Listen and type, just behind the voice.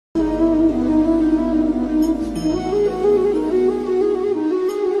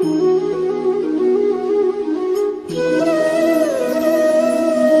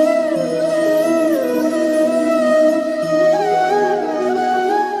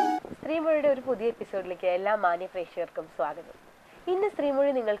പുതിയ എപ്പിസോഡിലേക്ക് എല്ലാ മാന്യ പ്രേക്ഷകർക്കും സ്വാഗതം. ഇന്ന് ശ്രീമൊഴി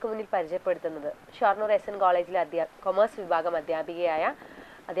നിങ്ങൾക്ക് മുന്നിൽ പരിചയപ്പെടുത്തുന്നത് ഷൊർണൂർ SN കോളേജിലെ കൊമേഴ്സ് വിഭാഗം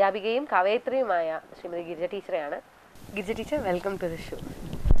അധ്യാപികയും കവയിത്രിയുമായ Shrimati Girija ടീച്ചറെയാണ്. Girija teacher, welcome to the show.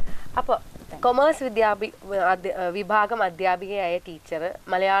 അപ്പോൾ കൊമേഴ്സ് വിഭാഗം അധ്യാപികയായ ടീച്ചർ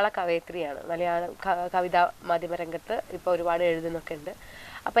മലയാള കവയിത്രിയാണ്. മലയാള കവിതാ മാധ്യമരംഗത്ത് ഇപ്പോൾ ഒരുപാട് എഴുതുന്നൊക്കെ ഉണ്ട്.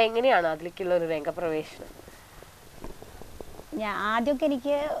 അപ്പോൾ എങ്ങനെയാണ് അതിലേക്കുള്ള ഒരു രംഗപ്രവേശനം? ആദ്യമൊക്കെ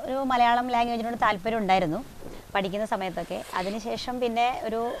എനിക്ക് ഒരു മലയാളം ലാംഗ്വേജിനോട് താല്പര്യം ഉണ്ടായിരുന്നു പഠിക്കുന്ന സമയത്തൊക്കെ. അതിനുശേഷം പിന്നെ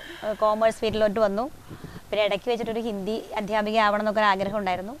ഒരു കോമേഴ്സ് ഫീൽഡിലോട്ട് വന്നു. പിന്നെ ഇടയ്ക്ക് വെച്ചിട്ടൊരു ഹിന്ദി അധ്യാപിക ആവണം എന്നൊക്കെ ഒരു ആഗ്രഹം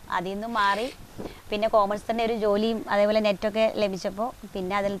ഉണ്ടായിരുന്നു. അതിൽ നിന്നും മാറി പിന്നെ കോമേഴ്സ് തന്നെ ഒരു ജോലിയും അതേപോലെ നെറ്റൊക്കെ ലഭിച്ചപ്പോൾ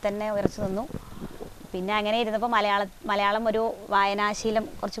പിന്നെ അതിൽ തന്നെ ഉറച്ചു നിന്നു. പിന്നെ അങ്ങനെ ഇരുന്നപ്പോൾ മലയാളം ഒരു വായനാശീലം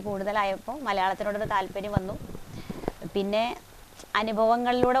കുറച്ച് കൂടുതലായപ്പോൾ മലയാളത്തിനോടൊരു താല്പര്യം വന്നു. പിന്നെ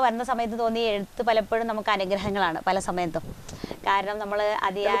അനുഭവങ്ങളിലൂടെ വരുന്ന സമയത്ത് തോന്നിയ എഴുത്ത് പലപ്പോഴും നമുക്ക് അനുഗ്രഹങ്ങളാണ് പല സമയത്തും. കാരണം നമ്മൾ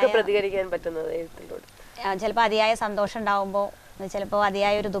പ്രതികരിക്കാൻ പറ്റുന്നത് എഴുത്തിലൂടെ ചിലപ്പോൾ അതിയായ സന്തോഷം ഉണ്ടാകുമ്പോൾ, ചിലപ്പോൾ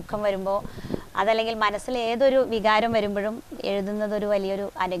അതിയായ ഒരു ദുഃഖം വരുമ്പോൾ, അതല്ലെങ്കിൽ മനസ്സിൽ ഏതൊരു വികാരം വരുമ്പോഴും എഴുതുന്നത് ഒരു വലിയൊരു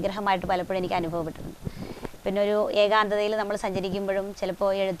അനുഗ്രഹമായിട്ട് പലപ്പോഴും എനിക്ക് അനുഭവപ്പെട്ടിട്ടുണ്ട്. പിന്നെ ഒരു ഏകാന്തതയിൽ നമ്മൾ സഞ്ചരിക്കുമ്പോഴും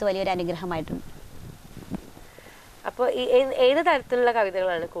ചിലപ്പോൾ എഴുത്ത് വലിയൊരു അനുഗ്രഹമായിട്ടുണ്ട്. അപ്പോൾ ഏത് തരത്തിലുള്ള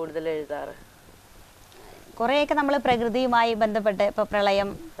കവിതകളാണ് കൂടുതൽ എഴുതാറ്? കുറേയൊക്കെ നമ്മൾ പ്രകൃതിയുമായി ബന്ധപ്പെട്ട്, ഇപ്പോൾ പ്രളയം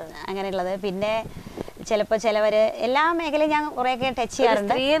അങ്ങനെയുള്ളത്, പിന്നെ ചിലപ്പോൾ ചിലവർ എല്ലാ മേഖലയും ഞാൻ കുറേയൊക്കെ ടച്ച്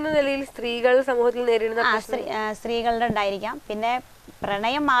ചെയ്യാറുണ്ട്. സ്ത്രീ എന്ന നിലയിൽ സ്ത്രീകൾ സമൂഹത്തിൽ നേരിടുന്ന സ്ത്രീകളുടെ ഉണ്ടായിരിക്കാം. പിന്നെ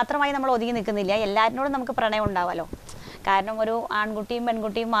പ്രണയം മാത്രമായി നമ്മൾ ഒതുങ്ങി നിൽക്കുന്നില്ല, എല്ലാറ്റിനോടും നമുക്ക് പ്രണയം ഉണ്ടാവുമല്ലോ. കാരണം ഒരു ആൺകുട്ടിയും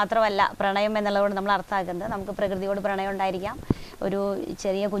പെൺകുട്ടിയും മാത്രമല്ല പ്രണയം എന്നുള്ളതോട് നമ്മൾ അർത്ഥമാക്കുന്നത്. നമുക്ക് പ്രകൃതിയോട് പ്രണയം ഉണ്ടായിരിക്കാം, ഒരു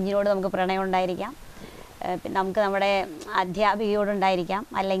ചെറിയ കുഞ്ഞിനോട് നമുക്ക് പ്രണയം ഉണ്ടായിരിക്കാം, നമുക്ക് നമ്മുടെ അധ്യാപികയോടുണ്ടായിരിക്കാം,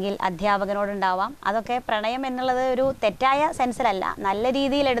 അല്ലെങ്കിൽ അധ്യാപകനോടുണ്ടാവാം. അതൊക്കെ പ്രണയം എന്നുള്ളത് ഒരു തെറ്റായ സെൻസിലല്ല, നല്ല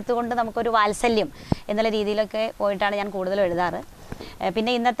രീതിയിൽ എടുത്തുകൊണ്ട് നമുക്കൊരു വാത്സല്യം എന്നുള്ള രീതിയിലൊക്കെ പോയിട്ടാണ് ഞാൻ കൂടുതലും എഴുതാറ്.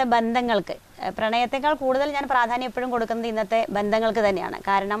 പിന്നെ ഇന്നത്തെ ബന്ധങ്ങൾക്ക് പ്രണയത്തെക്കാൾ കൂടുതൽ ഞാൻ പ്രാധാന്യം എപ്പോഴും കൊടുക്കുന്നത് ഇന്നത്തെ ബന്ധങ്ങൾക്ക് തന്നെയാണ്.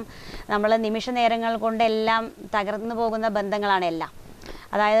 കാരണം നമ്മൾ നിമിഷ നേരങ്ങൾ കൊണ്ടെല്ലാം തകർന്നു പോകുന്ന ബന്ധങ്ങളാണ് എല്ലാം.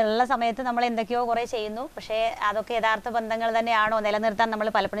 അതായത് ഉള്ള സമയത്ത് നമ്മൾ എന്തൊക്കെയോ കുറേ ചെയ്യുന്നു, പക്ഷേ അതൊക്കെ യഥാർത്ഥ ബന്ധങ്ങൾ തന്നെയാണോ നിലനിർത്താൻ നമ്മൾ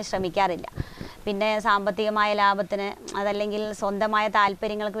പലപ്പോഴും ശ്രമിക്കാറില്ല. പിന്നെ സാമ്പത്തികമായ ലാഭത്തിന്, അതല്ലെങ്കിൽ സ്വന്തമായ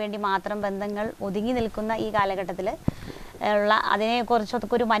താല്പര്യങ്ങൾക്ക് വേണ്ടി മാത്രം ബന്ധങ്ങൾ ഒതുങ്ങി നിൽക്കുന്ന ഈ കാലഘട്ടത്തിൽ ഉള്ള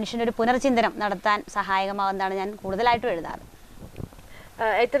അതിനെക്കുറിച്ചൊക്കെ ഒരു മനുഷ്യനൊരു പുനർചിന്തനം നടത്താൻ സഹായകമാകുന്നതാണ് ഞാൻ കൂടുതലായിട്ടും എഴുതാറ്.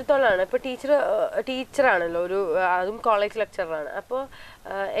 എത്രത്തോളമാണ് ഇപ്പോൾ ടീച്ചറാണല്ലോ, അതും കോളേജ് ലെക്ചറാണ്. അപ്പോൾ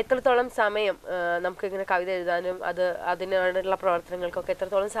എത്രത്തോളം സമയം നമുക്കിങ്ങനെ കവിത എഴുതാനും അതിനുള്ള പ്രവർത്തനങ്ങൾക്കൊക്കെ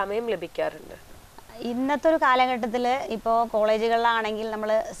എത്രത്തോളം സമയം ലഭിക്കാറുണ്ട്? ഇന്നത്തെ ഒരു കാലഘട്ടത്തിൽ ഇപ്പോൾ കോളേജുകളിലാണെങ്കിൽ നമ്മൾ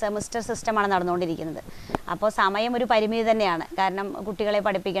സെമിസ്റ്റർ സിസ്റ്റമാണ് നടന്നുകൊണ്ടിരിക്കുന്നത്. അപ്പോൾ സമയം ഒരു പരിമിതി തന്നെയാണ്. കാരണം കുട്ടികളെ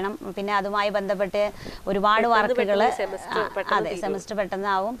പഠിപ്പിക്കണം, പിന്നെ അതുമായി ബന്ധപ്പെട്ട് ഒരുപാട് വർക്കുകൾ, അതെ, സെമിസ്റ്റർ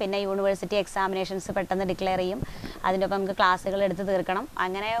പെട്ടെന്നാവും. പിന്നെ യൂണിവേഴ്സിറ്റി എക്സാമിനേഷൻസ് പെട്ടെന്ന് ഡിക്ലെയർ ചെയ്യും, അതിൻ്റെ ഒപ്പം നമുക്ക് ക്ലാസ്സുകൾ എടുത്ത് തീർക്കണം.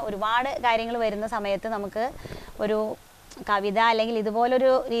 അങ്ങനെ ഒരുപാട് കാര്യങ്ങൾ വരുന്ന സമയത്ത് നമുക്ക് ഒരു കവിത അല്ലെങ്കിൽ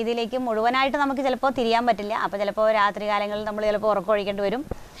ഇതുപോലൊരു രീതിയിലേക്ക് മുഴുവനായിട്ട് നമുക്ക് ചിലപ്പോൾ തിരിയാൻ പറ്റില്ല. അപ്പോൾ ചിലപ്പോൾ രാത്രി കാലങ്ങളിൽ നമ്മൾ ചിലപ്പോൾ ഉറക്കമൊഴിക്കേണ്ടി വരും,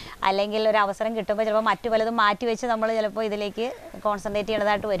 അല്ലെങ്കിൽ ഒരു അവസരം കിട്ടുമ്പോൾ ചിലപ്പോൾ മറ്റു പലതും മാറ്റി വെച്ച് നമ്മൾ ചിലപ്പോൾ ഇതിലേക്ക് കോൺസെൻട്രേറ്റ്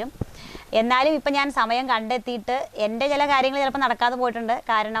ചെയ്യേണ്ടതായിട്ട് വരും. എന്നാലും ഇപ്പം ഞാൻ സമയം കണ്ടെത്തിയിട്ട് എൻ്റെ ചില കാര്യങ്ങൾ ചിലപ്പോൾ നടക്കാതെ പോയിട്ടുണ്ട്.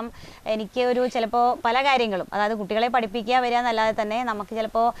 കാരണം എനിക്ക് ചിലപ്പോൾ പല കാര്യങ്ങളും, അതായത് കുട്ടികളെ പഠിപ്പിക്കുക വരിക എന്നല്ലാതെ തന്നെ നമുക്ക്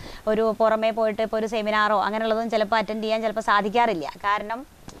ചിലപ്പോൾ ഒരു പുറമേ പോയിട്ട് ഇപ്പോൾ ഒരു സെമിനാറോ അങ്ങനെയുള്ളതും ചിലപ്പോൾ അറ്റൻഡ് ചെയ്യാൻ ചിലപ്പോൾ സാധിക്കാറില്ല. കാരണം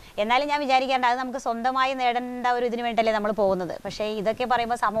എന്നാലും ഞാൻ വിചാരിക്കേണ്ട അത് നമുക്ക് സ്വന്തമായി നേടേണ്ട ഒരു ഇതിന് വേണ്ടിയല്ലേ നമ്മൾ പോകുന്നത്. പക്ഷേ ഇതൊക്കെ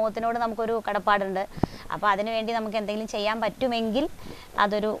പറയുമ്പോൾ സമൂഹത്തിനോട് നമുക്കൊരു കടപ്പാടുണ്ട്. അപ്പോൾ അതിനുവേണ്ടി നമുക്ക് എന്തെങ്കിലും ചെയ്യാൻ പറ്റുമെങ്കിൽ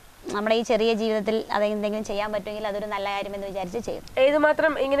അതൊരു നമ്മുടെ ഈ ചെറിയ ജീവിതത്തിൽ അതെന്തെങ്കിലും ചെയ്യാൻ പറ്റുമെങ്കിൽ അതൊരു നല്ല കാര്യമെന്ന് വിചാരിച്ച് ചെയ്യും.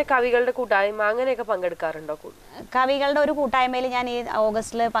 ഏതുമാത്രം ഇങ്ങനെ കവികളുടെ കൂട്ടായ്മ അങ്ങനെയൊക്കെ പങ്കെടുക്കാറുണ്ടോ? കവികളുടെ ഒരു കൂട്ടായ്മയിൽ ഞാൻ ഈ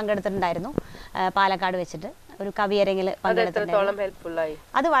ഓഗസ്റ്റിൽ പങ്കെടുത്തിട്ടുണ്ടായിരുന്നു, പാലക്കാട് വെച്ചിട്ട് ഒരു കവിയരങ്ങിൽ പങ്കെടുത്തിട്ടുണ്ടായിരുന്നു.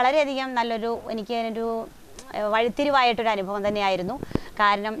 അത് വളരെയധികം നല്ലൊരു എനിക്കൊരു വഴിത്തിരിവായിട്ടൊരു അനുഭവം തന്നെയായിരുന്നു.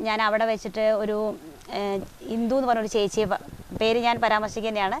 കാരണം ഞാൻ അവിടെ വെച്ചിട്ട് ഒരു ഇന്ദു എന്ന് പറഞ്ഞൊരു ചേച്ചിയെ, പേര് ഞാൻ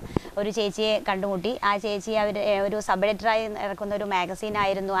പരാമർശിക്കുന്നതാണ്, ഒരു ചേച്ചിയെ കണ്ടുമുട്ടി. ആ ചേച്ചി അവർ ഒരു സബ് എഡിറ്ററായി ഇറക്കുന്ന ഒരു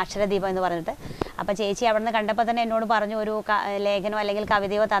മാഗസീനായിരുന്നു അക്ഷരദീപം എന്ന് പറഞ്ഞിട്ട്. അപ്പോൾ ചേച്ചി അവിടെ നിന്ന് കണ്ടപ്പോൾ തന്നെ എന്നോട് പറഞ്ഞു, ഒരു ലേഖനമോ അല്ലെങ്കിൽ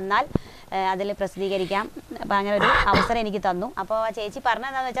കവിതയോ തന്നാൽ അതിൽ പ്രസിദ്ധീകരിക്കാം. അപ്പോൾ അങ്ങനെ ഒരു അവസരം എനിക്ക് തന്നു. അപ്പോൾ ആ ചേച്ചി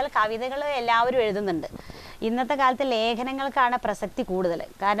പറഞ്ഞതെന്താണെന്ന് വെച്ചാൽ കവിതകൾ എല്ലാവരും എഴുതുന്നുണ്ട്, ഇന്നത്തെ കാലത്ത് ലേഖനങ്ങൾക്കാണ് പ്രസക്തി കൂടുതൽ.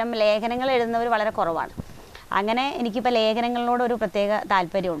 കാരണം ലേഖനങ്ങൾ എഴുതുന്നവർ വളരെ കുറവാണ്. അങ്ങനെ എനിക്കിപ്പോൾ ലേഖനങ്ങളോട് ഒരു പ്രത്യേക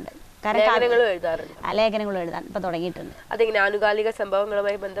താല്പര്യമുണ്ട്. ലേഖനങ്ങളും എഴുതാൻ ഇപ്പൊ തുടങ്ങിയിട്ടുണ്ട്. ആനുകാലിക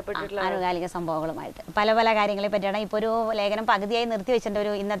സംഭവങ്ങളുമായി ബന്ധപ്പെട്ടിട്ടുള്ള ആനുകാലിക സംഭവങ്ങളുമായിട്ട് പല പല കാര്യങ്ങളെ പറ്റിയാണ്. ഇപ്പോൾ ഒരു ലേഖനം പകുതിയായി നിർത്തി വെച്ചിട്ടുണ്ട്.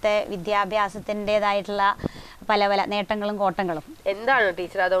 ഒരു ഇന്നത്തെ വിദ്യാഭ്യാസത്തിൻ്റെതായിട്ടുള്ള പല പല നേട്ടങ്ങളും കോട്ടങ്ങളും. എന്താണ്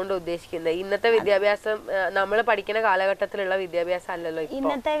ടീച്ചർ അതുകൊണ്ട് ഉദ്ദേശിക്കുന്നത്? ഇന്നത്തെ വിദ്യാഭ്യാസം നമ്മൾ പഠിക്കുന്ന കാലഘട്ടത്തിലുള്ള വിദ്യാഭ്യാസം അല്ലല്ലോ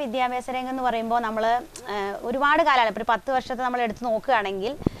ഇന്നത്തെ വിദ്യാഭ്യാസ രംഗം എന്ന് പറയുമ്പോൾ. നമ്മൾ ഒരുപാട് കാലമാണ്, ഇപ്പോൾ 10 വർഷത്തെ നമ്മൾ എടുത്ത്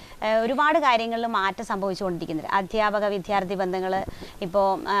നോക്കുകയാണെങ്കിൽ ഒരുപാട് കാര്യങ്ങളിൽ മാറ്റം സംഭവിച്ചുകൊണ്ടിരിക്കുന്നുണ്ട്. അധ്യാപക വിദ്യാർത്ഥി ബന്ധങ്ങൾ, ഇപ്പോൾ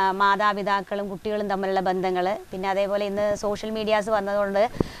മാതാപിതാക്കളും കുട്ടികളും തമ്മിലുള്ള ബന്ധങ്ങൾ, പിന്നെ അതേപോലെ ഇന്ന് സോഷ്യൽ മീഡിയാസ് വന്നതുകൊണ്ട്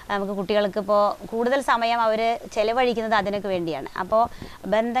നമുക്ക് കുട്ടികൾക്ക് ഇപ്പോൾ കൂടുതൽ സമയം അവർ ചെലവഴിക്കുന്നത് അതിനൊക്കെ വേണ്ടിയാണ്. അപ്പോൾ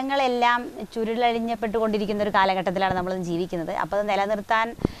ബന്ധങ്ങളെല്ലാം ചുരുളഴിഞ്ഞപ്പെട്ടുകൊണ്ടിരിക്കുന്ന ഒരു കാലഘട്ടത്തിലാണ് നമ്മൾ ജീവിക്കുന്നത്. അപ്പോൾ അത് നിലനിർത്താൻ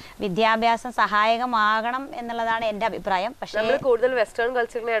വിദ്യാഭ്യാസം സഹായകമാകണം എന്നുള്ളതാണ് എൻ്റെ അഭിപ്രായം. പക്ഷേ നമ്മൾ കൂടുതൽ വെസ്റ്റേൺ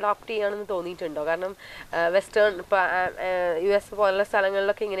കൾച്ചറിനെ അഡോപ്റ്റ് ചെയ്യാണെന്ന് തോന്നിയിട്ടുണ്ടോ? കാരണം വെസ്റ്റേൺ ഇപ്പോൾ US പോലുള്ള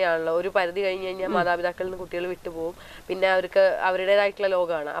സ്ഥലങ്ങളിലൊക്കെ ഇങ്ങനെയാണല്ലോ, ഒരു പരിധി കഴിഞ്ഞ് കഴിഞ്ഞാൽ മാതാപിതാക്കളിൽ നിന്ന് കുട്ടികൾ വിട്ടുപോകും, പിന്നെ അവർക്ക് അവരുടേതായിട്ടുള്ള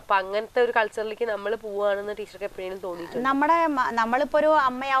ലോകമാണ്. അപ്പം അങ്ങനത്തെ ഒരു കൾച്ചറിലേക്ക് നമ്മൾ പോവുകയാണെന്ന് ടീച്ചർക്ക് എപ്പോഴെങ്കിലും തോന്നിയിട്ടുണ്ട്? നമ്മളിപ്പോൾ ഒരു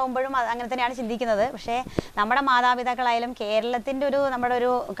അമ്മയാവുമ്പോഴും അങ്ങനെ തന്നെയാണ് ചിന്തിക്കുന്നത്. പക്ഷേ നമ്മുടെ മാതാപിതാക്കളായാലും കേരളത്തിൻ്റെ നമ്മുടെ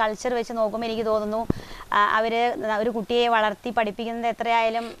ഒരു കൾച്ചർ വെച്ച് നോക്കുമ്പോൾ എനിക്ക് തോന്നുന്നു അവർ ഒരു കുട്ടിയെ വളർത്തി പഠിപ്പിക്കുന്നത്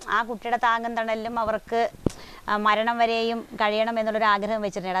എത്രയായാലും ആ കുട്ടിയുടെ താങ്ങും തണലിലും അവർക്ക് മരണം വരെയും കഴിയണം എന്നുള്ളൊരു ആഗ്രഹം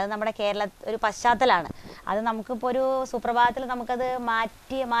വെച്ചിട്ടുണ്ട്. അത് നമ്മുടെ ഒരു പശ്ചാത്തലമാണ്. അത് നമുക്കിപ്പോൾ ഒരു സുപ്രഭാതത്തിൽ നമുക്കത്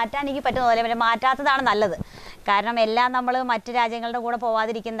മാറ്റാൻ എനിക്ക് പറ്റുന്നതല്ല, പക്ഷേ മാറ്റാത്തതാണ് നല്ലത്. കാരണം എല്ലാം നമ്മൾ മറ്റ് രാജ്യങ്ങളുടെ കൂടെ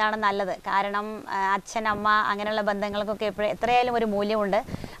പോവാതിരിക്കുന്നതാണ് നല്ലത്. കാരണം അച്ഛൻ അമ്മ അങ്ങനെയുള്ള ബന്ധങ്ങൾക്കൊക്കെ എത്രയായാലും ഒരു മൂല്യമുണ്ട്.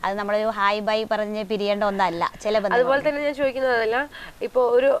 അത് നമ്മളൊരു ഹായ് ബൈ പറഞ്ഞ് പിരിയേണ്ട ഒന്നല്ല ചില ബന്ധങ്ങൾ. അതുപോലെ തന്നെ ഞാൻ ചോദിക്കുന്നതല്ല, ഇപ്പോൾ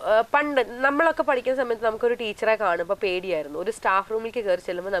ഒരു പണ്ട് നമ്മളൊക്കെ പഠിക്കുന്ന സമയത്ത് നമുക്കൊരു ടീച്ചറെ കാണുമ്പോൾ പേടിയായിരുന്നു. ഒരു സ്റ്റാഫ് റൂമിലേക്ക് കയറി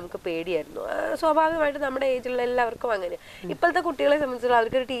ചെല്ലുമ്പോൾ നമുക്ക് പേടിയായിരുന്നു. സ്വാഭാവികമായിട്ട് നമ്മുടെ ഏജിലുള്ള എല്ലാവർക്കും അങ്ങനെ. ഇപ്പോഴത്തെ കുട്ടികളെ സംബന്ധിച്ചുള്ള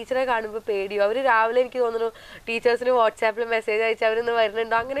അവർക്കൊരു ടീച്ചറെ കാണുമ്പോൾ പേടിയോ? അവർ രാവിലെ എനിക്ക് തോന്നുന്നു ടീച്ചേഴ്സിന് വാട്സാപ്പിൽ മെസ്സേജ് അയച്ച് അവരൊന്ന്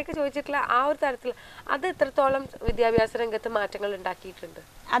വരുന്നുണ്ടോ അങ്ങനെയൊക്കെ ചോദിച്ചിട്ടുള്ള ആ ഒരു തരത്തിൽ അത് എത്രത്തോളം വിദ്യാഭ്യാസ രംഗത്ത് മാറ്റങ്ങൾ ഉണ്ടാക്കിയിട്ടുണ്ട്?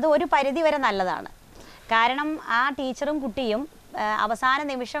 അത് ഒരു പരിധി വരെ നല്ലതാണ്. കാരണം ആ ടീച്ചറും കുട്ടിയും അവസാന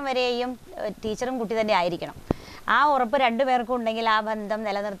നിമിഷം വരെയും ടീച്ചറും കുട്ടി തന്നെ ആയിരിക്കണം. ആ ഉറപ്പ് രണ്ടുപേർക്കും ഉണ്ടെങ്കിൽ ആ ബന്ധം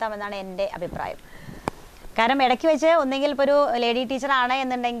നിലനിർത്താമെന്നാണ് എൻ്റെ അഭിപ്രായം. കാരണം ഇടയ്ക്ക് വെച്ച് ഒന്നെങ്കിൽ ഇപ്പോൾ ഒരു ലേഡി ടീച്ചറാണ്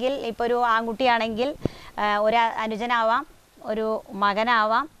എന്നുണ്ടെങ്കിൽ, ഇപ്പോൾ ഒരു ആൺകുട്ടിയാണെങ്കിൽ ഒരു അനുജനാവാം, ഒരു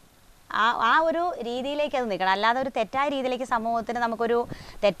മകനാവാം, ആ ഒരു രീതിയിലേക്ക് അത് നിൽക്കണം. അല്ലാതെ ഒരു തെറ്റായ രീതിയിലേക്ക് സമൂഹത്തിന് നമുക്കൊരു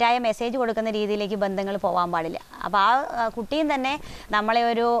തെറ്റായ മെസ്സേജ് കൊടുക്കുന്ന രീതിയിലേക്ക് ബന്ധങ്ങൾ പോകാൻ പാടില്ല. അപ്പോൾ ആ കുട്ടിയും തന്നെ നമ്മളെ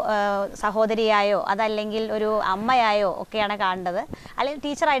ഒരു സഹോദരിയായോ അതല്ലെങ്കിൽ ഒരു അമ്മയായോ ഒക്കെയാണ് കാണേണ്ടത്, അല്ലെങ്കിൽ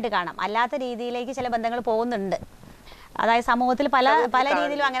ടീച്ചറായിട്ട് കാണാം. അല്ലാത്ത രീതിയിലേക്ക് ചില ബന്ധങ്ങൾ പോകുന്നുണ്ട്. അതായത് സമൂഹത്തിൽ പല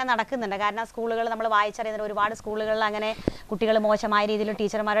രീതിയിലും അങ്ങനെ നടക്കുന്നുണ്ട്. കാരണം സ്കൂളുകൾ നമ്മൾ വായിച്ചറിയുന്ന ഒരുപാട് സ്കൂളുകളിൽ അങ്ങനെ കുട്ടികൾ മോശമായ രീതിയിൽ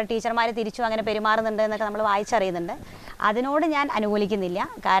ടീച്ചർമാർ തിരിച്ചും അങ്ങനെ പെരുമാറുന്നുണ്ട് എന്നൊക്കെ നമ്മൾ വായിച്ചറിയുന്നുണ്ട്. അതിനോട് ഞാൻ അനുകൂലിക്കുന്നില്ല.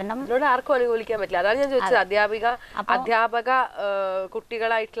 കാരണം ആർക്കും അനുകൂലിക്കാൻ പറ്റില്ല. അതാണ് ഞാൻ ചോദിച്ചത്. അധ്യാപക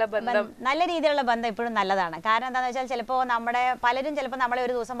കുട്ടികളായിട്ടുള്ള ബന്ധം, നല്ല രീതിയിലുള്ള ബന്ധം എപ്പോഴും നല്ലതാണ്. കാരണം എന്താണെന്ന് വെച്ചാൽ ചിലപ്പോൾ പലരും ചിലപ്പോൾ നമ്മളെ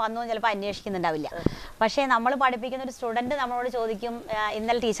ഒരു ദിവസം വന്നു ചിലപ്പോൾ അന്വേഷിക്കുന്നുണ്ടാവില്ല. പക്ഷേ നമ്മൾ പഠിപ്പിക്കുന്ന ഒരു സ്റ്റുഡൻറ്റ് നമ്മളോട് ചോദിക്കും,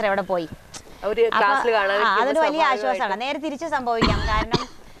 ഇന്നലെ ടീച്ചർ എവിടെ പോയി? അതൊരു വലിയ ആശ്വാസമാണ്. നേരെ തിരിച്ച് സംഭവിക്കാം. കാരണം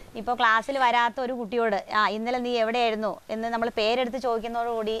ഇപ്പോൾ ക്ലാസ്സിൽ വരാത്ത ഒരു കുട്ടിയോട് ഇന്നലെ നീ എവിടെയായിരുന്നു എന്ന് നമ്മൾ പേരെടുത്ത്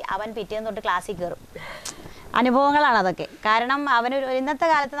ചോദിക്കുന്നതോടുകൂടി അവൻ പിറ്റേന്ന് തൊട്ട് ക്ലാസ്സിൽ കയറും. അനുഭവങ്ങളാണ് അതൊക്കെ. കാരണം ഇന്നത്തെ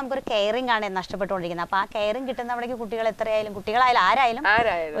കാലത്ത് നമുക്കൊരു കെയറിംഗ് ആണ് നഷ്ടപ്പെട്ടുകൊണ്ടിരിക്കുന്നത്. അപ്പോൾ ആ കെയറിംഗ് കിട്ടുന്നവിടേക്ക് കുട്ടികൾ എത്രയായാലും കുട്ടികളായാലും ആരായാലും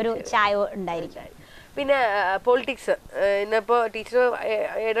ഒരു ചായ ഉണ്ടായിരിക്കും. പിന്നെ പൊളിറ്റിക്സ്, ഇന്നിപ്പോൾ ടീച്ചർ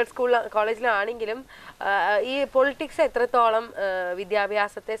എയ്ഡഡ് സ്കൂൾ കോളേജിലാണെങ്കിലും ഈ പൊളിറ്റിക്സ് എത്രത്തോളം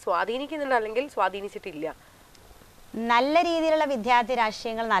വിദ്യാഭ്യാസത്തെ സ്വാധീനിക്കുന്നുണ്ട് അല്ലെങ്കിൽ സ്വാധീനിച്ചിട്ടില്ല? നല്ല രീതിയിലുള്ള വിദ്യാർത്ഥി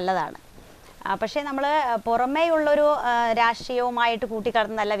രാഷ്ട്രീയങ്ങൾ നല്ലതാണ്. പക്ഷേ നമ്മൾ പുറമേയുള്ളൊരു രാഷ്ട്രീയവുമായിട്ട്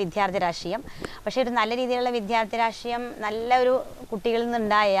കൂട്ടിക്കടന്നല്ല വിദ്യാർത്ഥി രാഷ്ട്രീയം. പക്ഷേ ഒരു നല്ല രീതിയിലുള്ള വിദ്യാർത്ഥി രാഷ്ട്രീയം നല്ലൊരു കുട്ടികളിൽ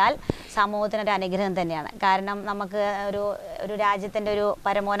നിന്നുണ്ടായാൽ സമൂഹത്തിനൊരു അനുഗ്രഹം തന്നെയാണ്. കാരണം നമുക്ക് ഒരു രാജ്യത്തിൻ്റെ ഒരു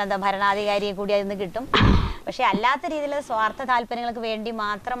പരമോന്നത ഭരണാധികാരിയെ കൂടി അതിൽ നിന്ന് കിട്ടും. പക്ഷേ അല്ലാത്ത രീതിയിലുള്ള സ്വാർത്ഥ താല്പര്യങ്ങൾക്ക് വേണ്ടി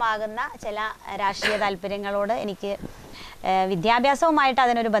മാത്രമാകുന്ന ചില രാഷ്ട്രീയ താല്പര്യങ്ങളോട് എനിക്ക് വിദ്യാഭ്യാസവുമായിട്ട്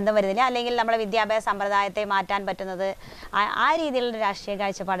അതിനൊരു ബന്ധം വരുന്നില്ല. അല്ലെങ്കിൽ നമ്മുടെ വിദ്യാഭ്യാസ സമ്പ്രദായത്തെ മാറ്റാൻ പറ്റുന്നത് ആ രീതിയിലുള്ള രാഷ്ട്രീയ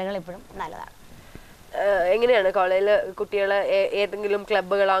കാഴ്ചപ്പാടുകൾ എപ്പോഴും നല്ലതാണ്. എങ്ങനെയാണ് കോളേജിൽ കുട്ടികളെ ഏതെങ്കിലും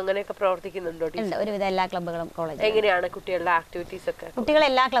ക്ലബ്ബുകളോ അങ്ങനെയൊക്കെ പ്രവർത്തിക്കുന്നുണ്ടോ? ഒരുവിധം എല്ലാ ക്ലബ്ബുകളും കോളേജിൽ. എങ്ങനെയാണ് കുട്ടികളുടെ ആക്ടിവിറ്റീസ് ഒക്കെ? കുട്ടികൾ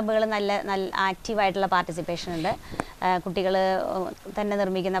എല്ലാ ക്ലബ്ബുകളും നല്ല ആക്റ്റീവായിട്ടുള്ള പാർട്ടിസിപ്പേഷൻ ഉണ്ട്. കുട്ടികൾ തന്നെ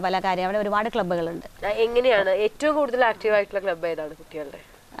നിർമ്മിക്കുന്ന പല കാര്യം, അവിടെ ഒരുപാട് ക്ലബ്ബുകളുണ്ട്. എങ്ങനെയാണ് ഏറ്റവും കൂടുതൽ ആക്റ്റീവായിട്ടുള്ള ക്ലബ്ബ് ഏതാണ് കുട്ടികളുടെ?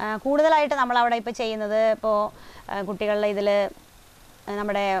 കൂടുതലായിട്ട് നമ്മളവിടെ ഇപ്പോൾ ചെയ്യുന്നത്, ഇപ്പോൾ കുട്ടികളുടെ ഇതിൽ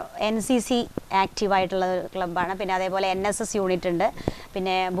നമ്മുടെ NCC ആക്റ്റീവായിട്ടുള്ള ക്ലബ്ബാണ്. പിന്നെ അതേപോലെ NSS യൂണിറ്റ് ഉണ്ട്,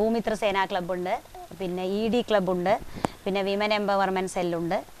 പിന്നെ ഭൂമിത്ര സേനാ ക്ലബ്ബുണ്ട്, പിന്നെ ED ക്ലബ്ബുണ്ട്, പിന്നെ വിമൻ എംപവർമെൻറ്റ്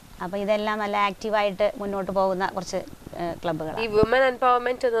സെല്ലുണ്ട്. അപ്പോൾ ഇതെല്ലാം നല്ല ആക്റ്റീവായിട്ട് മുന്നോട്ട് പോകുന്ന കുറച്ച് ക്ലബ്ബുകളാണ്. ഈ വിമൻ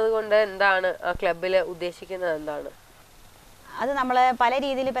എംപവർമെൻറ്റ് എന്നതുകൊണ്ട് എന്താണ് ആ ക്ലബ്ബിൽ ഉദ്ദേശിക്കുന്നത്? എന്താണ് അത്? നമ്മൾ പല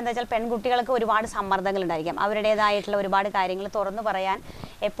രീതിയിൽ ഇപ്പോൾ എന്താ വെച്ചാൽ പെൺകുട്ടികൾക്ക് ഒരുപാട് സമ്മർദ്ദങ്ങൾ ഉണ്ടായിരിക്കാം. അവരുടേതായിട്ടുള്ള ഒരുപാട് കാര്യങ്ങൾ തുറന്നു പറയാൻ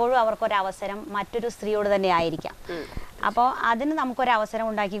എപ്പോഴും അവർക്കൊരവസരം മറ്റൊരു സ്ത്രീയോട് തന്നെ ആയിരിക്കാം. അപ്പോൾ അതിന് നമുക്കൊരവസരം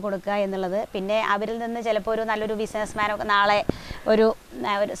ഉണ്ടാക്കി കൊടുക്കുക എന്നുള്ളത്. പിന്നെ അവരിൽ നിന്ന് ചിലപ്പോൾ ഒരു നല്ലൊരു ബിസിനസ്മാനൊക്കെ നാളെ ഒരു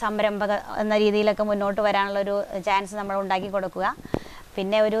സംരംഭക എന്ന രീതിയിലൊക്കെ മുന്നോട്ട് വരാനുള്ളൊരു ചാൻസ് നമ്മൾ ഉണ്ടാക്കി കൊടുക്കുക.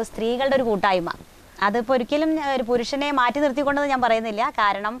 പിന്നെ ഒരു സ്ത്രീകളുടെ ഒരു കൂട്ടായ്മ, അതിപ്പോൾ ഒരിക്കലും ഒരു പുരുഷനെ മാറ്റി നിർത്തിക്കൊണ്ടെന്ന് ഞാൻ പറയുന്നില്ല.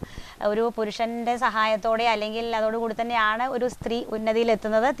 കാരണം ഒരു പുരുഷൻ്റെ സഹായത്തോടെ അല്ലെങ്കിൽ അതോടുകൂടി തന്നെയാണ് ഒരു സ്ത്രീ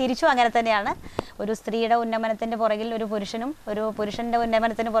ഉന്നതിയിലെത്തുന്നത്. തിരിച്ചും അങ്ങനെ തന്നെയാണ്. ഒരു സ്ത്രീയുടെ ഉന്നമനത്തിൻ്റെ പുറകിൽ ഒരു പുരുഷനും, ഒരു പുരുഷൻ്റെ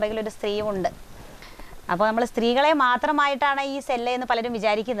ഉന്നമനത്തിന് പുറകിൽ ഒരു സ്ത്രീയും ഉണ്ട്. അപ്പോൾ നമ്മൾ സ്ത്രീകളെ മാത്രമായിട്ടാണ് ഈ സെല്ല് എന്ന് പലരും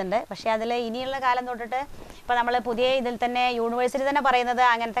വിചാരിക്കുന്നുണ്ട്. പക്ഷേ അതിൽ ഇനിയുള്ള കാലം തൊട്ടിട്ട് ഇപ്പോൾ നമ്മൾ പുതിയ ഇതിൽ തന്നെ യൂണിവേഴ്സിറ്റി തന്നെ പറയുന്നത്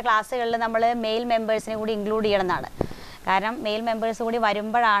അങ്ങനത്തെ ക്ലാസ്സുകളിൽ നമ്മൾ മെയിൽ മെമ്പേഴ്സിനെ കൂടി ഇൻക്ലൂഡ് ചെയ്യണം എന്നാണ്. കാരണം മെയിൽ മെമ്പേഴ്സ് കൂടി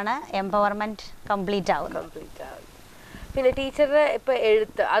വരുമ്പോഴാണ് എംപവർമെൻറ്റ് കംപ്ലീറ്റ് ആവുന്നത്. പിന്നെ ടീച്ചറുടെ ഇപ്പോൾ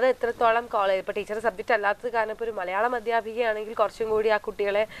എഴുത്ത് അത് എത്രത്തോളം കോളേജ് ഇപ്പോൾ ടീച്ചറുടെ സബ്ജക്റ്റ് അല്ലാത്തത് കാരണം ഇപ്പോൾ ഒരു മലയാളം അധ്യാപികയാണെങ്കിൽ കുറച്ചും കൂടി ആ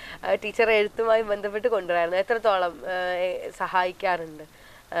കുട്ടികളെ ടീച്ചറുടെ എഴുത്തുമായി ബന്ധപ്പെട്ട് കൊണ്ടുവരായിരുന്നു. എത്രത്തോളം സഹായിക്കാറുണ്ട്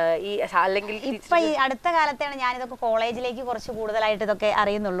ഈ അല്ലെങ്കിൽ ഇപ്പം ഈ അടുത്ത കാലത്താണ് ഞാനിതൊക്കെ കോളേജിലേക്ക് കുറച്ച് കൂടുതലായിട്ട് ഇതൊക്കെ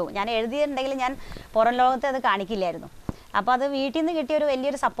അറിയുന്നുള്ളൂ. ഞാൻ എഴുതിയിട്ടുണ്ടെങ്കിൽ ഞാൻ പുറം ലോകത്തെ അത് കാണിക്കില്ലായിരുന്നു. അപ്പോൾ അത് വീട്ടിൽ നിന്ന് കിട്ടിയ ഒരു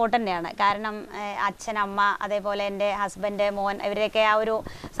വലിയൊരു സപ്പോർട്ട് തന്നെയാണ്. കാരണം അച്ഛൻ, അമ്മ, അതേപോലെ എൻ്റെ ഹസ്ബൻഡ്, മോൻ ഇവരെയൊക്കെ ആ ഒരു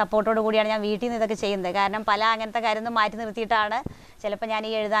സപ്പോർട്ടോട് കൂടിയാണ് ഞാൻ വീട്ടിൽ നിന്ന് ഇതൊക്കെ ചെയ്യുന്നത്. കാരണം പല അങ്ങനത്തെ കാര്യമൊന്നും മാറ്റി നിർത്തിയിട്ടാണ് ചിലപ്പോൾ ഞാൻ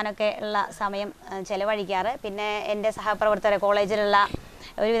ഈ എഴുതാനൊക്കെ ഉള്ള സമയം ചിലവഴിക്കാറ്. പിന്നെ എൻ്റെ സഹപ്രവർത്തകർ കോളേജിലുള്ള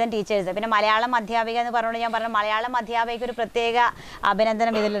ഒരുവിധം ടീച്ചേഴ്സ്, പിന്നെ മലയാളം അധ്യാപിക എന്ന് പറഞ്ഞുകൊണ്ട് ഞാൻ പറഞ്ഞു മലയാളം അധ്യാപികയ്ക്ക് ഒരു പ്രത്യേക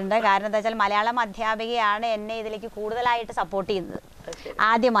അഭിനന്ദനം ഇതിലുണ്ട്. കാരണം എന്താ വെച്ചാൽ മലയാളം അധ്യാപികയാണ് എന്നെ ഇതിലേക്ക് കൂടുതലായിട്ട് സപ്പോർട്ട് ചെയ്യുന്നത്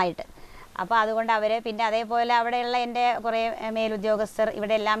ആദ്യമായിട്ട്. അപ്പോൾ അതുകൊണ്ട് അവർ പിന്നെ അതേപോലെ അവിടെയുള്ള എൻ്റെ കുറേ മേലുദ്യോഗസ്ഥർ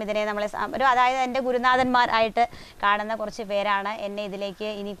ഇവിടെ എല്ലാം ഇതിനെ നമ്മളെ അതായത് എൻ്റെ ഗുരുനാഥന്മാർ ആയിട്ട് കാണുന്ന കുറച്ച് പേരാണ് എന്നെ ഇതിലേക്ക്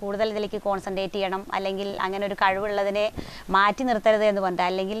ഇനി കൂടുതൽ ഇതിലേക്ക് കോൺസെൻട്രേറ്റ് ചെയ്യണം, അല്ലെങ്കിൽ അങ്ങനെ ഒരു കഴിവുള്ളതിനെ മാറ്റി നിർത്തരുത് എന്ന് പറഞ്ഞിട്ട്.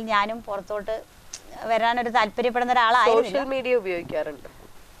 അല്ലെങ്കിൽ ഞാനും പുറത്തോട്ട് വരാനൊരു താല്പര്യപ്പെടുന്ന ഒരാളായിരുന്നു. സോഷ്യൽ മീഡിയ ഉപയോഗിക്കാറുണ്ട്?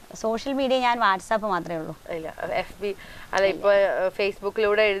 സോഷ്യൽ മീഡിയ ഞാൻ വാട്സാപ്പ് മാത്രമേ ഉള്ളൂ. ഇല്ല, FB അല്ല, ഇപ്പൊ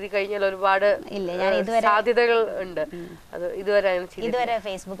ഫേസ്ബുക്കിലൂടെ എഴുതി കഴിഞ്ഞാൽ ഒരുപാട് സാധ്യതകൾ ഉണ്ട്. അത് ഇതുവരെ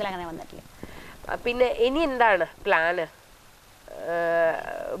ഫേസ്ബുക്കിൽ അങ്ങനെ വന്നിട്ടില്ല. പിന്നെ ഇനി എന്താണ് പ്ലാന്?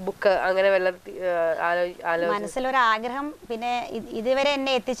 ബുക്ക് അങ്ങനെ വല്ല മനസ്സിലൊരാഗ്രഹം. പിന്നെ ഇതുവരെ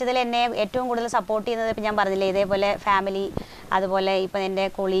എന്നെ എത്തിച്ചതിൽ എന്നെ ഏറ്റവും കൂടുതൽ സപ്പോർട്ട് ചെയ്യുന്നത് ഇപ്പം ഞാൻ പറഞ്ഞില്ലേ, ഇതേപോലെ ഫാമിലി, അതുപോലെ ഇപ്പം എൻ്റെ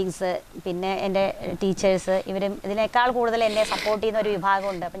കൊളീഗ്സ്, പിന്നെ എൻ്റെ ടീച്ചേഴ്സ്, ഇവരും ഇതിനേക്കാൾ കൂടുതൽ എന്നെ സപ്പോർട്ട് ചെയ്യുന്ന ഒരു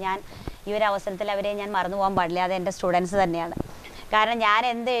വിഭാഗമുണ്ട്. അപ്പം ഞാൻ ഈ ഒരു അവസരത്തിൽ അവരെ ഞാൻ മറന്നു പോകാൻ പാടില്ല. അത് എൻ്റെ സ്റ്റുഡൻസ് തന്നെയാണ്. കാരണം ഞാൻ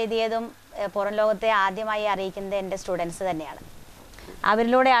എന്ത് എഴുതിയതും പുറം ലോകത്തെ ആദ്യമായി അറിയിക്കുന്നത് എൻ്റെ സ്റ്റുഡൻസ് തന്നെയാണ്.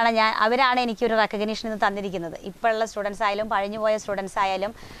 അവരിലൂടെയാണ് അവരാണ് എനിക്കൊരു റെക്കഗ്നീഷൻ ഇന്ന് തന്നിരിക്കുന്നത്. ഇപ്പോഴുള്ള സ്റ്റുഡൻസ് ആയാലും പഴഞ്ഞുപോയ സ്റ്റുഡൻസ്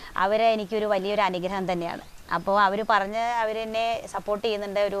ആയാലും അവരെ എനിക്കൊരു വലിയൊരു അനുഗ്രഹം തന്നെയാണ്. അപ്പോൾ അവരെന്നെ സപ്പോർട്ട്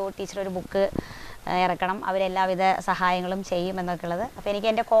ചെയ്യുന്നുണ്ട്. ഒരു ടീച്ചർ ഒരു ബുക്ക് ഇറക്കണം, അവരെല്ലാവിധ സഹായങ്ങളും ചെയ്യും എന്നൊക്കെ ഉള്ളത്. അപ്പോൾ എനിക്ക്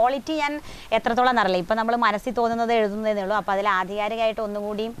എൻ്റെ ക്വാളിറ്റി ഞാൻ എത്രത്തോളം എന്നറിയില്ല. ഇപ്പം നമ്മൾ മനസ്സിൽ തോന്നുന്നത് എഴുതുന്നതേ ഉള്ളൂ. അപ്പോൾ അതിൽ ആധികാരികമായിട്ട്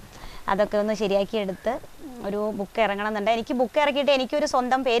ഒന്നുകൂടിയും അതൊക്കെ ഒന്ന് ശരിയാക്കിയെടുത്ത് ഒരു ബുക്ക് ഇറങ്ങണം എന്നുണ്ട്. എനിക്ക് ബുക്ക് ഇറക്കിയിട്ട് എനിക്കൊരു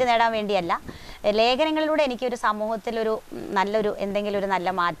സ്വന്തം പേര് നേടാൻ വേണ്ടിയല്ല, ലേഖനങ്ങളിലൂടെ എനിക്കൊരു സമൂഹത്തിലൊരു നല്ലൊരു എന്തെങ്കിലും ഒരു നല്ല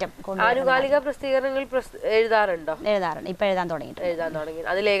മാറ്റം കൊണ്ടുവരണം. ആനുകാലിക പ്രസിദ്ധീകരണങ്ങൾ എഴുതാറുണ്ടോ? എഴുതാറുണ്ട്. ഇപ്പം എഴുതാൻ തുടങ്ങി.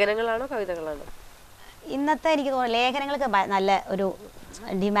 അത് ലേഖനങ്ങളാണോ കവിതകളാണോ? ഇന്നത്തെ എനിക്ക് തോന്നുന്നു ലേഖനങ്ങൾക്ക് നല്ല ഒരു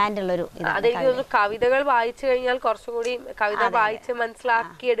ഡിമാൻഡുള്ളൊരു ഇതാണ്. കവിതകൾ വായിച്ചു കഴിഞ്ഞാൽ കുറച്ചുകൂടി കവിത വായിച്ച്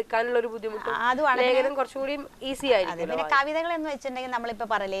മനസ്സിലാക്കി എടുക്കാനുള്ള ഒരു ബുദ്ധിമുട്ടും ലേഖനം കുറച്ചുകൂടി ഈസി ആയിരിക്കും. പിന്നെ കവിതകൾ എന്ന് വെച്ചിട്ടുണ്ടെങ്കിൽ നമ്മളിപ്പോൾ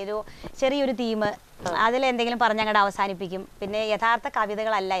പറയില്ലേ, ഒരു ചെറിയൊരു തീം അതിലെന്തെങ്കിലും പറഞ്ഞങ്ങോട്ട് അവസാനിപ്പിക്കും. പിന്നെ യഥാർത്ഥ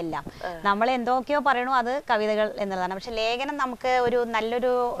കവിതകളല്ല എല്ലാം. നമ്മൾ എന്തൊക്കെയോ പറയണു അത് കവിതകൾ എന്നുള്ളതാണ്. പക്ഷെ ലേഖനം നമുക്ക് ഒരു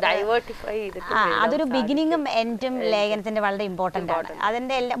നല്ലൊരു അതൊരു ബിഗിനിങ്ങും എൻഡും ലേഖനത്തിന്റെ വളരെ ഇമ്പോർട്ടൻ്റ് ആണ്.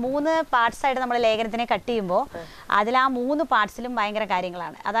 അതിന്റെ 3 പാർട്സ് ആയിട്ട് നമ്മൾ ലേഖനത്തിനെ കട്ട് ചെയ്യുമ്പോൾ അതിൽ ആ 3 പാർട്സിലും ഭയങ്കര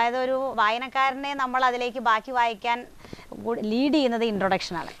കാര്യങ്ങളാണ്. അതായത് ഒരു വായനക്കാരനെ നമ്മൾ അതിലേക്ക് ബാക്കി വായിക്കാൻ ലീഡ് ചെയ്യുന്നത്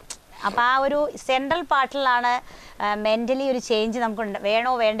ഇൻട്രൊഡക്ഷനാണ്. അപ്പോൾ ആ ഒരു സെൻട്രൽ പാർട്ടിലാണ് മെൻ്റലി ഒരു ചേഞ്ച് നമുക്ക്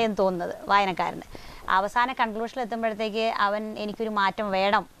വേണോ വേണ്ടേന്ന് തോന്നുന്നത് വായനക്കാരന്. അവസാന കൺക്ലൂഷനിൽ എത്തുമ്പോഴത്തേക്ക് എനിക്കൊരു മാറ്റം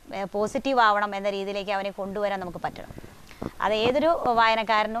വേണം, പോസിറ്റീവ് ആവണം എന്ന രീതിയിലേക്ക് അവനെ കൊണ്ടുവരാൻ നമുക്ക് പറ്റണം. അത് ഏതൊരു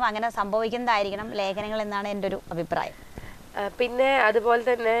വായനക്കാരനും അങ്ങനെ സംഭവിക്കുന്നതായിരിക്കണം ലേഖനങ്ങൾ എന്നാണ് എൻ്റെ ഒരു അഭിപ്രായം. പിന്നെ അതുപോലെ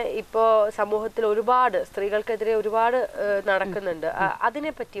തന്നെ ഇപ്പോൾ സമൂഹത്തിൽ ഒരുപാട് സ്ത്രീകൾക്കെതിരെ ഒരുപാട് നടക്കുന്നുണ്ട്.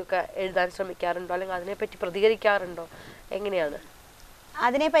 അതിനെ പറ്റിയൊക്കെ എഴുതാൻ ശ്രമിക്കാറുണ്ടോ, അല്ലെങ്കിൽ അതിനെപ്പറ്റി പ്രതികരിക്കാറുണ്ടോ? എങ്ങനെയാണ്?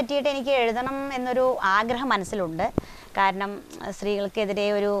 അതിനെ പറ്റിയിട്ട് എനിക്ക് എഴുതണം എന്നൊരു ആഗ്രഹം മനസ്സിലുണ്ട്. കാരണം സ്ത്രീകൾക്കെതിരെ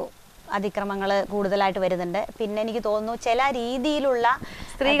ഒരു അതിക്രമങ്ങൾ കൂടുതലായിട്ട് വരുന്നുണ്ട്. പിന്നെ എനിക്ക് തോന്നുന്നു ചില രീതിയിലുള്ള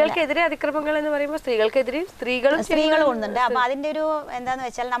സ്ത്രീകൾക്കെതിരെ അതിക്രമങ്ങൾ എന്ന് പറയുമ്പോൾ സ്ത്രീകൾക്കെതിരെ സ്ത്രീകളും ഉണ്ടുണ്ട്. അപ്പോൾ അതിൻ്റെ ഒരു എന്താണെന്ന്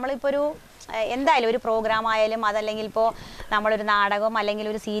വെച്ചാൽ നമ്മളിപ്പോൾ ഒരു എന്തായാലും ഒരു പ്രോഗ്രാം ആയാലും അതല്ലെങ്കിൽ ഇപ്പോൾ നമ്മളൊരു നാടകം അല്ലെങ്കിൽ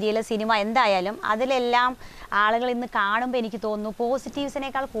ഒരു സീരിയൽ, സിനിമ എന്തായാലും അതിലെല്ലാം ആളുകൾ ഇന്ന് കാണുമ്പോൾ എനിക്ക് തോന്നുന്നു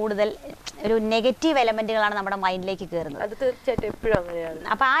പോസിറ്റീവ്സിനേക്കാൾ കൂടുതൽ ഒരു നെഗറ്റീവ് എലമെൻറ്റുകളാണ് നമ്മുടെ മൈൻഡിലേക്ക് കയറുന്നത്. അത് തീർച്ചയായിട്ടും എപ്പോഴും അങ്ങനെയാണ്.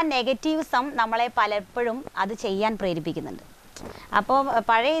 അപ്പോൾ ആ നെഗറ്റീവ്സം നമ്മളെ പലപ്പോഴും അത് ചെയ്യാൻ പ്രേരിപ്പിക്കുന്നുണ്ട്. അപ്പോൾ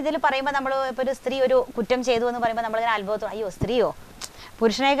പഴയ ഇതിൽ പറയുമ്പോൾ നമ്മൾ ഇപ്പോൾ ഒരു സ്ത്രീ ഒരു കുറ്റം ചെയ്തു എന്ന് പറയുമ്പോൾ നമ്മളിങ്ങനെ അത്ഭുതം, അയ്യോ സ്ത്രീയോ,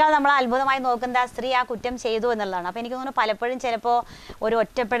 പുരുഷനേക്കാൾ നമ്മൾ അത്ഭുതമായി നോക്കുന്നത് ആ സ്ത്രീ ആ കുറ്റം ചെയ്തു എന്നുള്ളതാണ്. അപ്പോൾ എനിക്ക് തോന്നുന്നു പലപ്പോഴും ചിലപ്പോൾ ഒരു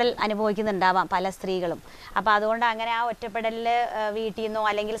ഒറ്റപ്പെടൽ അനുഭവിക്കുന്നുണ്ടാവാം പല സ്ത്രീകളും. അപ്പോൾ അതുകൊണ്ട് അങ്ങനെ ആ ഒറ്റപ്പെടലിൽ വീട്ടിൽ നിന്നോ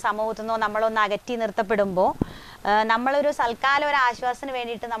അല്ലെങ്കിൽ സമൂഹത്തിൽ നിന്നോ നമ്മളൊന്ന് അകറ്റി നിർത്തപ്പെടുമ്പോൾ നമ്മളൊരു സൽക്കാലം ഒരു ആശ്വാസത്തിന്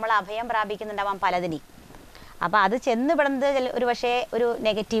വേണ്ടിയിട്ട് നമ്മൾ അഭയം പ്രാപിക്കുന്നുണ്ടാവാം പലതിനും. അപ്പോൾ അത് ചെന്ന് പെടുന്നത് ഒരു പക്ഷേ ഒരു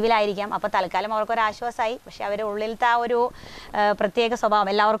നെഗറ്റീവിലായിരിക്കാം. അപ്പോൾ തൽക്കാലം അവർക്കൊരു ആശ്വാസമായി. പക്ഷേ അവരുടെ ഉള്ളിലത്തെ ആ ഒരു പ്രത്യേക സ്വഭാവം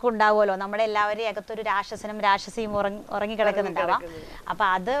എല്ലാവർക്കും ഉണ്ടാവുമല്ലോ. നമ്മുടെ എല്ലാവരുടെയും അകത്തൊരു രാക്ഷസനും രാക്ഷസിയും ഉറങ്ങിക്കിടക്കുന്നുണ്ടാവാം. അപ്പോൾ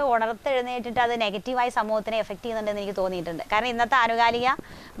അത് ഉണർത്തെഴുന്നേറ്റിട്ട് അത് നെഗറ്റീവായി സമൂഹത്തിനെ എഫക്റ്റ് ചെയ്യുന്നുണ്ടെന്ന് എനിക്ക് തോന്നിയിട്ടുണ്ട്. കാരണം ഇന്നത്തെ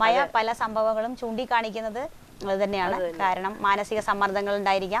ആനുകാലികമായ പല സംഭവങ്ങളും ചൂണ്ടിക്കാണിക്കുന്നത് അത് തന്നെയാണ്. കാരണം മാനസിക സമ്മർദ്ദങ്ങൾ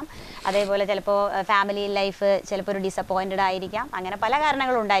ഉണ്ടായിരിക്കാം, അതേപോലെ ചിലപ്പോൾ ഫാമിലി ലൈഫ് ചിലപ്പോൾ ഒരു ഡിസപ്പോയിൻറ്റഡ് ആയിരിക്കാം, അങ്ങനെ പല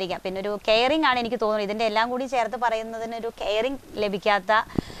കാരണങ്ങളും ഉണ്ടായിരിക്കാം. പിന്നെ ഒരു കെയറിങ് ആണ് എനിക്ക് തോന്നുന്നത്. ഇതിൻ്റെ എല്ലാം കൂടി ചേർത്ത് പറയുന്നതിന് ഒരു കെയറിങ് ലഭിക്കാത്ത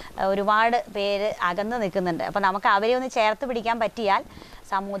ഒരുപാട് പേര് അകന്ന് നിൽക്കുന്നുണ്ട്. അപ്പോൾ നമുക്ക് അവരെ ഒന്ന് ചേർത്ത് പിടിക്കാൻ പറ്റിയാൽ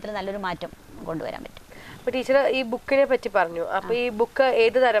സമൂഹത്തിൽ നല്ലൊരു മാറ്റം കൊണ്ടുവരാൻ പറ്റും. അപ്പോൾ ടീച്ചർ ഈ ബുക്കിനെ പറ്റി പറഞ്ഞു. അപ്പോൾ ഈ ബുക്ക്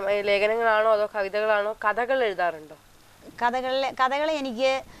ഏത് തരം ലേഖനങ്ങളാണോ അതോ കവിതകളാണോ, കഥകൾ എഴുതാറുണ്ടോ? കഥകൾ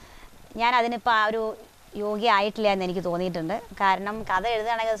ഞാൻ അതിനിപ്പോൾ ആ ഒരു യോഗ്യ ആയിട്ടില്ല എന്ന് എനിക്ക് തോന്നിയിട്ടുണ്ട്. കാരണം കഥ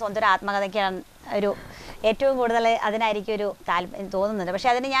എഴുതുകയാണെങ്കിൽ സ്വന്തം ഒരു ആത്മകഥയ്ക്കാണ് ഒരു ഏറ്റവും കൂടുതൽ അതിനായിരിക്കും ഒരു താല്പര്യം തോന്നുന്നത്. പക്ഷെ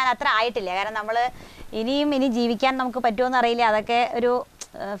അതിന് ഞാൻ അത്ര ആയിട്ടില്ല. കാരണം നമ്മൾ ഇനി ജീവിക്കാൻ നമുക്ക് പറ്റുമോ അറിയില്ല. അതൊക്കെ ഒരു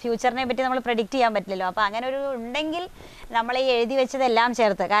ഫ്യൂച്ചറിനെ പറ്റി നമ്മൾ പ്രെഡിക്റ്റ് ചെയ്യാൻ പറ്റില്ലല്ലോ. അപ്പോൾ അങ്ങനെ ഒരു ഉണ്ടെങ്കിൽ നമ്മൾ ഈ എഴുതി വെച്ചതെല്ലാം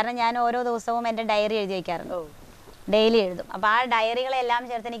ചേർത്ത്, കാരണം ഞാൻ ഓരോ ദിവസവും എൻ്റെ ഡയറി എഴുതി വയ്ക്കാറുണ്ട്, ഡെയിലി എഴുതും. അപ്പോൾ ആ ഡയറികളെല്ലാം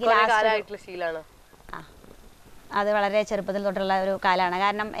ചേർത്ത് എനിക്ക് അത് വളരെ ചെറുപ്പത്തിൽ തൊട്ടുള്ള ഒരു കാലമാണ്.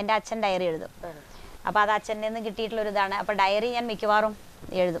 കാരണം എൻ്റെ അച്ഛൻ ഡയറി എഴുതും. അപ്പോൾ അത് അച്ഛൻ്റെ നിന്ന് കിട്ടിയിട്ടുള്ളൊരു ഇതാണ്. അപ്പോൾ ഡയറി ഞാൻ മിക്കവാറും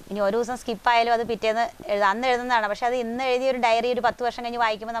എഴുതും. ഇനി ഒരു ദിവസം സ്കിപ്പായാലും അത് പിറ്റേന്ന് അന്ന് എഴുതുന്നതാണ്. പക്ഷെ അത് ഇന്ന് എഴുതിയ ഒരു ഡയറി ഒരു 10 വർഷം കഴിഞ്ഞ്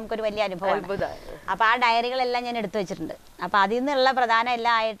വായിക്കുമ്പോൾ നമുക്കൊരു വലിയ അനുഭവമാണ്. അപ്പോൾ ആ ഡയറികളെല്ലാം ഞാൻ എടുത്തു വെച്ചിട്ടുണ്ട്. അപ്പോൾ അതിൽ നിന്നുള്ള പ്രധാനം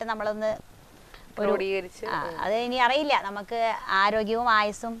എല്ലാം ആയിട്ട് നമ്മളൊന്ന് അത് ഇനി അറിയില്ല, നമുക്ക് ആരോഗ്യവും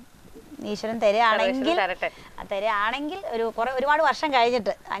ആയുസ്സും ഈശ്വരൻ തരുകയാണെങ്കിൽ ഒരുപാട് വർഷം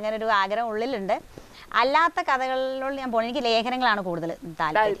കഴിഞ്ഞിട്ട് അങ്ങനെ ഒരു ആഗ്രഹം ഉള്ളിലുണ്ട്. അല്ലാത്ത കഥകളിലോട് ഞാൻ പോകുന്നത് എനിക്ക് ലേഖനങ്ങളാണ് കൂടുതൽ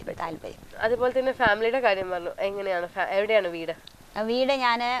താല്പര്യം. അതുപോലെ തന്നെ ഫാമിലിയുടെ കാര്യം പറഞ്ഞു. എങ്ങനെയാണ്, എവിടെയാണ് വീട്?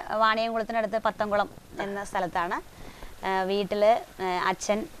 ഞാൻ വാണിയംകുളത്തിനടുത്ത് പത്തംകുളം എന്ന സ്ഥലത്താണ്. വീട്ടിൽ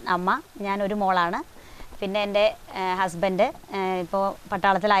അച്ഛൻ, അമ്മ, ഞാനൊരു മോളാണ്. പിന്നെ എൻ്റെ ഹസ്ബൻഡ് ഇപ്പോൾ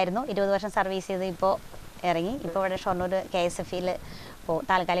പട്ടാളത്തിലായിരുന്നു, 20 വർഷം സർവീസ് ചെയ്ത് ഇപ്പോൾ ഇറങ്ങി. ഇപ്പോൾ ഇവിടെ ഷൊർണൂർ KSF-ൽ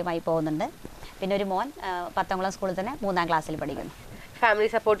താൽക്കാലികമായി പോകുന്നുണ്ട്. പിന്നെ ഒരു മോൻ പത്തംകുളം സ്കൂളിൽ തന്നെ 3ാം ക്ലാസ്സിൽ പഠിക്കുന്നു. ഫാമിലി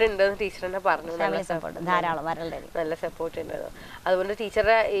സപ്പോർട്ട് ഉണ്ടെന്ന് ടീച്ചർ തന്നെ പറഞ്ഞു. ധാരാളം നല്ല സപ്പോർട്ട് ഉണ്ടായിരുന്നു. അതുകൊണ്ട്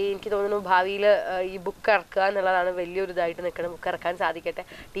ടീച്ചറുടെ എനിക്ക് തോന്നുന്നു ഭാവിയിൽ ഈ ബുക്ക് ഇറക്കുക എന്നുള്ളതാണ് വലിയൊരു ഇതായിട്ട് നിൽക്കണം. ബുക്ക് ഇറക്കാൻ സാധിക്കട്ടെ.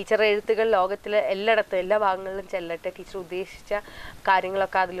 ടീച്ചറുടെ എഴുത്തുകൾ ലോകത്തിൽ എല്ലായിടത്തും എല്ലാ ഭാഗങ്ങളിലും ചെല്ലട്ടെ. ടീച്ചർ ഉദ്ദേശിച്ച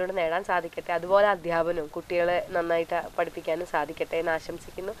കാര്യങ്ങളൊക്കെ അതിലൂടെ നേടാൻ സാധിക്കട്ടെ. അതുപോലെ അധ്യാപനവും കുട്ടികളെ നന്നായിട്ട് പഠിപ്പിക്കാനും സാധിക്കട്ടെ എന്ന്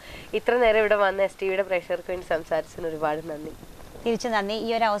ആശംസിക്കുന്നു. ഇത്ര നേരം ഇവിടെ വന്ന STVയുടെ പ്രേക്ഷകർക്ക് വേണ്ടി സംസാരിച്ചതിന് ഒരുപാട് നന്ദി. തിരിച്ചു നന്ദി.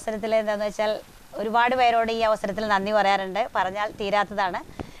 ഈ ഒരു അവസരത്തിൽ എന്താണെന്ന് വെച്ചാൽ ഒരുപാട് പേരോട് ഈ അവസരത്തിൽ നന്ദി പറയാറുണ്ട്, പറഞ്ഞാൽ തീരാത്തതാണ്.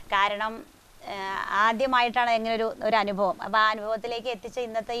 കാരണം ആദ്യമായിട്ടാണ് എങ്ങനെ ഒരു അനുഭവം. അപ്പോൾ ആ അനുഭവത്തിലേക്ക് എത്തിച്ച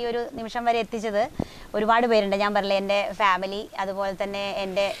ഇന്നത്തെ ഈ ഒരു നിമിഷം വരെ എത്തിച്ചത് ഒരുപാട് പേരുണ്ട്. ഞാൻ പറഞ്ഞില്ല, എൻ്റെ ഫാമിലി, അതുപോലെ തന്നെ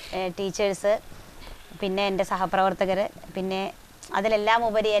എൻ്റെ ടീച്ചേഴ്സ്, പിന്നെ എൻ്റെ സഹപ്രവർത്തകർ, പിന്നെ അതിലെല്ലാം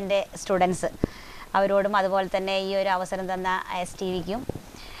ഉപരി എൻ്റെ സ്റ്റുഡൻസ്, അവരോടും അതുപോലെ തന്നെ ഈ ഒരു അവസരം തന്ന STVക്കും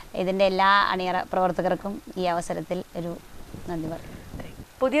ഇതിൻ്റെ എല്ലാ അണിയറ പ്രവർത്തകർക്കും ഈ അവസരത്തിൽ ഒരു നന്ദി പറയും.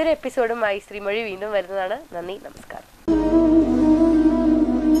 പുതിയൊരു എപ്പിസോഡുമായി ശ്രീമൊഴി വീണ്ടും വരുന്നതാണ്. നന്ദി, നമസ്കാരം.